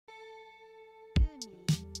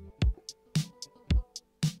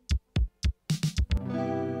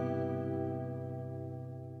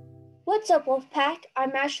What's up, Wolfpack?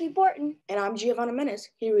 I'm Ashley Borton. And I'm Giovanna Menace,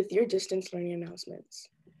 here with your distance learning announcements.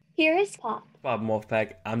 Here is Pop. Bob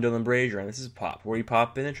Wolfpack, I'm Dylan Brazier, and this is Pop, where we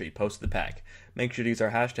pop in a tree, post to the pack. Make sure to use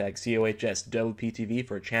our hashtag Cohs Wptv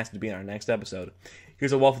for a chance to be in our next episode.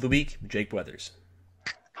 Here's a Wolf of the Week, Jake Weathers.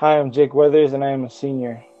 Hi, I'm Jake Weathers, and I am a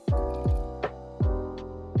senior.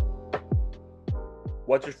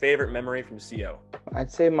 What's your favorite memory from CO?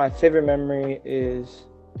 I'd say my favorite memory is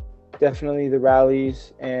definitely the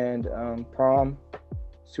rallies and prom.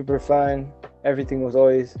 Super fun. Everything was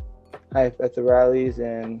always hype at the rallies,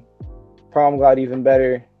 and prom got even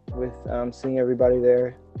better with seeing everybody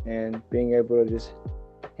there and being able to just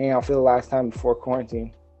hang out for the last time before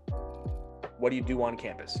quarantine. What do you do on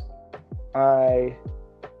campus? I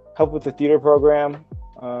help with the theater program.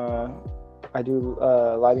 I do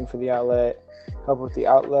lighting for the outlet, help with the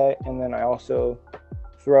outlet, and then I also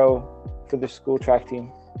throw for the school track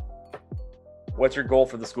team. What's your goal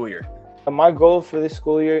for the school year? My goal for this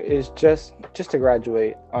school year is just to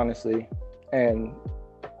graduate, honestly, and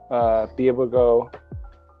be able to go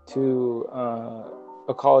to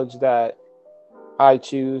a college that I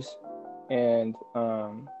choose and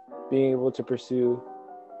being able to pursue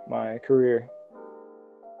my career.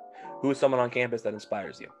 Who is someone on campus that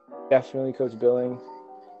inspires you? Definitely Coach Billings.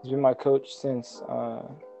 He's been my coach since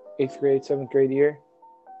 8th grade, 7th grade year,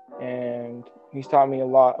 and he's taught me a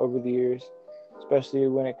lot over the years, especially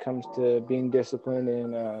when it comes to being disciplined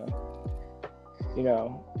and,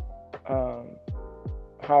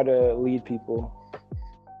 how to lead people.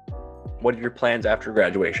 What are your plans after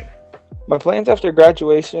graduation? My plans after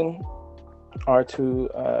graduation are to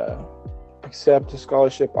accept a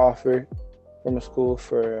scholarship offer from a school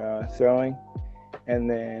for throwing, and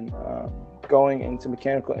then going into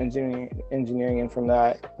mechanical engineering, and from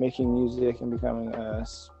that, making music and becoming a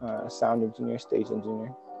sound engineer, stage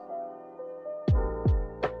engineer.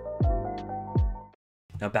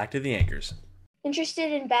 Now back to the anchors.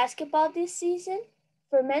 Interested in basketball this season?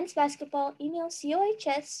 For men's basketball, email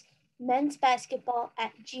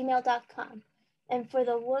cohsmensbasketball@gmail.com. And for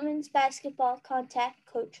the women's basketball, contact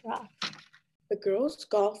Coach Roth. The girls'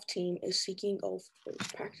 golf team is seeking golfers.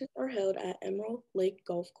 Practices are held at Emerald Lake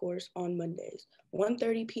Golf Course on Mondays,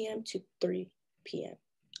 1:30 p.m. to 3 p.m.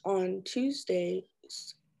 On Tuesdays,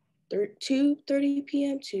 2:30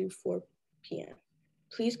 p.m. to 4 p.m.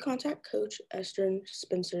 Please contact Coach Esther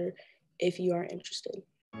Spencer if you are interested.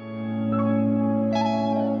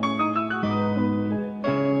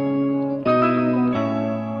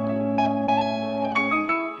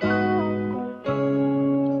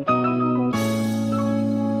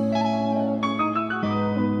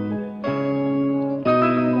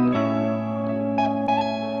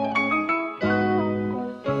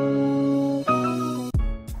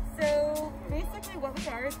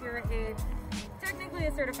 We're technically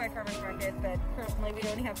a certified farmers market, but currently we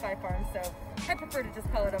only have 5 farms, so I prefer to just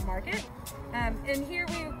call it a market. And here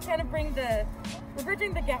we kind of we're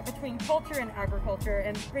bridging the gap between culture and agriculture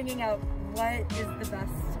and bringing out what is the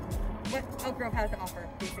best, what Elk Grove has to offer,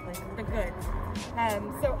 basically, the goods.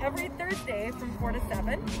 So every Thursday from 4 to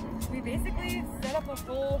 7, we basically set up a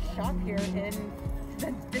full shop here in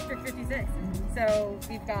the District 56. So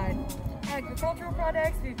we've got agricultural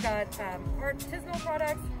products, we've got artisanal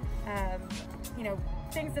products,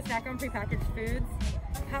 things to snack on, prepackaged foods,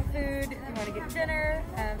 hot food if you want to get dinner,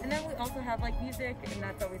 and then we also have like music, and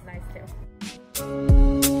that's always nice too.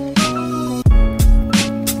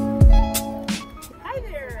 Hi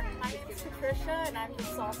there, my name is Patricia and I'm the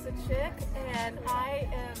salsa chick, and I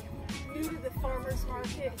am new to the farmers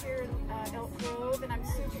market here in Elk Grove, and I'm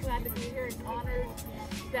super glad to be here and honored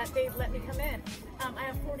that they've let me come in. I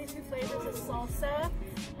have 42 flavors of salsa,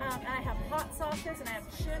 and I have hot sauces, and I have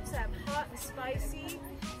chips. I have hot and spicy,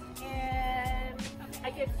 and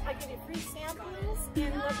I give you free samples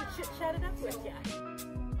and love to chit chat it up with you.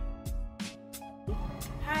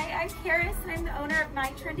 Hi, I'm Karis, and I'm the owner of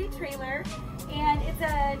My Trendy Trailer, and it's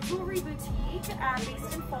a jewelry boutique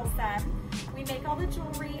based in Folsom. We make all the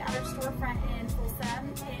jewelry at our storefront in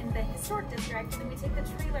Folsom in the historic district, and then we take the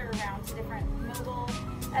trailer around to different mobile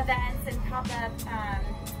events and pop-up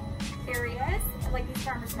areas like these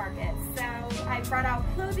farmers markets. So I brought out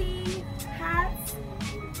clothing, hats,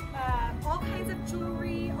 all kinds of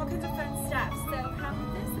jewelry, all kinds of fun stuff. So come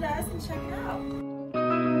visit us and check it out.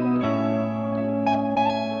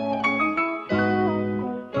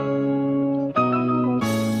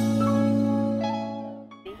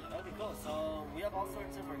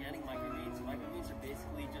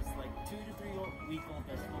 week-old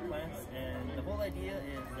vegetable plants, and the whole idea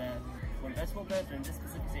is that when vegetable beds are in this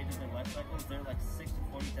specific stage of their life cycles, they're like 6 to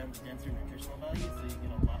 40 times denser nutritional value, so you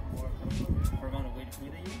get a lot more for the amount of weight of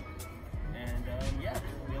food they eat. And yeah,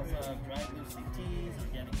 we also have dry blue sweet teas,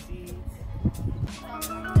 organic seeds.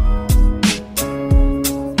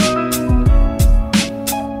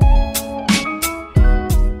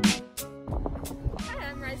 Hi,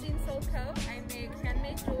 I'm Rising Soul Co. I make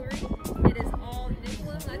handmade jewelry. It is all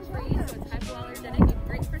nickel and lead free, so it's hypoallergenic and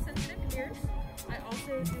great for sensitive ears. I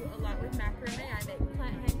also do a lot with macrame. I make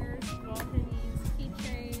plant hangers, wall hangings,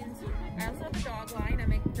 keychains. I also have a dog line. I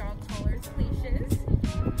make dog collars and leashes.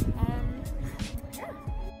 Yeah.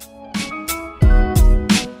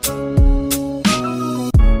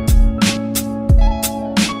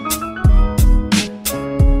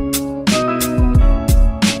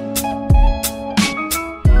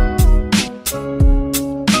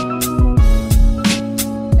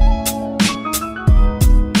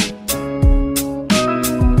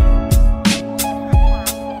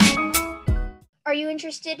 Are you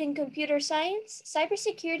interested in computer science?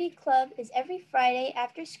 Cybersecurity Club is every Friday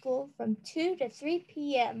after school from 2 to 3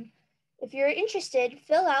 p.m. If you're interested,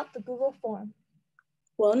 fill out the Google form.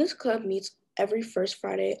 Wellness Club meets every first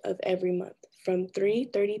Friday of every month from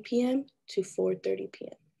 3:30 p.m. to 4:30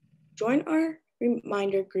 p.m. Join our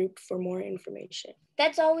reminder group for more information.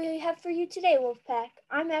 That's all we have for you today, Wolfpack.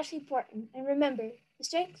 I'm Ashley Porton, and remember, the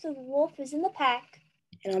strength of the wolf is in the pack.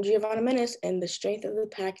 And I'm Giovanna Menace, and the strength of the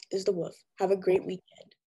pack is the wolf. Have a great weekend.